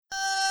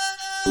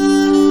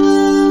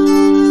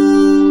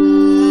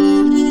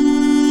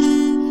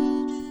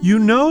You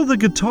know the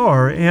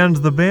guitar and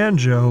the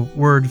banjo,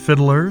 word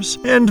fiddlers,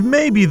 and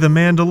maybe the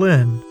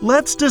mandolin.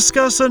 Let's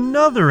discuss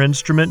another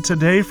instrument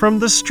today from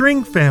the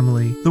string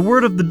family. The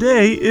word of the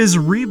day is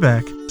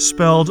rebec,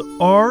 spelled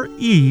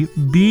R-E-B-E-C.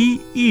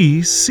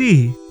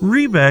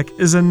 Rebec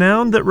is a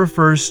noun that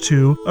refers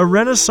to a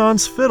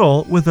Renaissance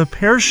fiddle with a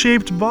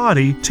pear-shaped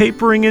body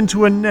tapering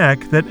into a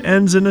neck that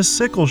ends in a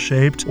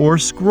sickle-shaped or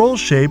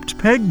scroll-shaped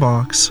peg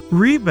box.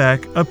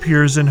 Rebec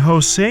appears in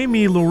José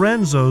Mi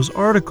Lorenzo's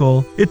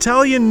article,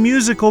 Italian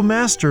Musical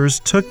Masters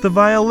Took the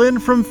Violin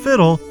from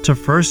Fiddle to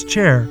First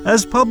Chair,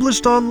 as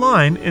published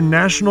online in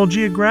National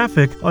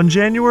Geographic on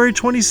January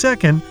 22,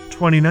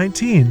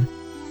 2019.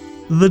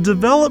 The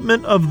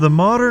development of the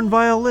modern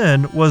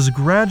violin was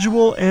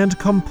gradual and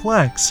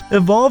complex,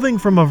 evolving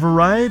from a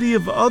variety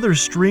of other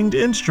stringed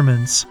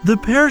instruments. The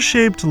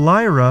pear-shaped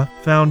lyra,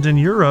 found in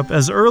Europe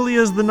as early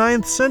as the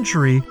 9th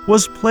century,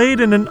 was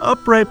played in an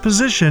upright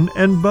position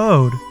and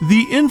bowed.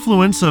 The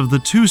influence of the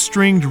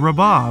two-stringed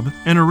rabab,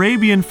 an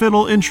Arabian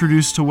fiddle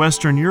introduced to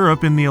Western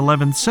Europe in the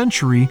 11th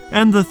century,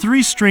 and the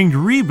three-stringed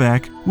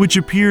rebec, which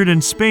appeared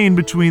in Spain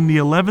between the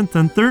 11th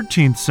and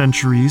 13th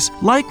centuries,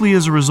 likely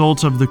as a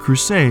result of the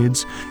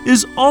Crusades,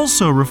 is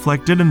also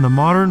reflected in the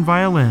modern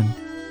violin.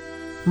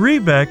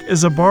 Rebec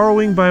is a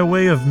borrowing by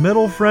way of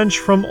Middle French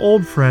from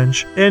Old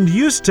French and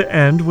used to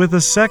end with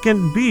a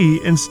second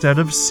B instead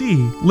of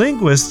C.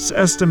 Linguists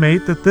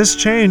estimate that this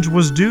change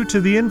was due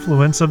to the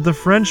influence of the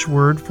French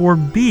word for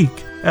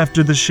beak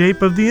after the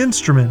shape of the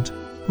instrument.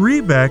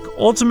 Rebec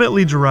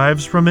ultimately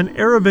derives from an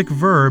Arabic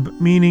verb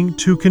meaning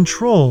to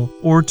control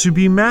or to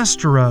be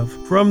master of,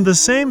 from the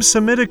same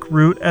Semitic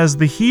root as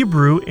the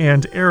Hebrew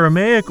and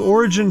Aramaic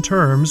origin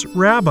terms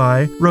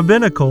rabbi,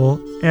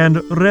 rabbinical,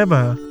 and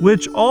rebbe,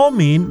 which all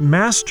mean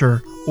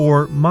master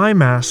or my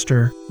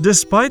master.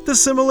 Despite the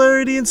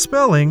similarity in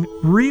spelling,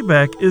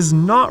 rebec is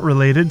not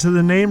related to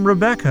the name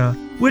Rebecca,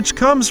 which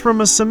comes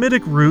from a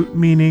Semitic root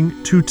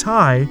meaning to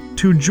tie,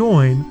 to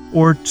join,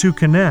 or to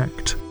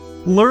connect.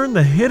 Learn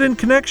the hidden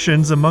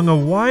connections among a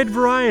wide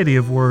variety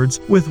of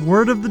words with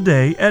Word of the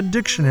Day at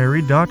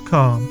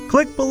dictionary.com.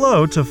 Click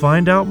below to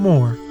find out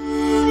more.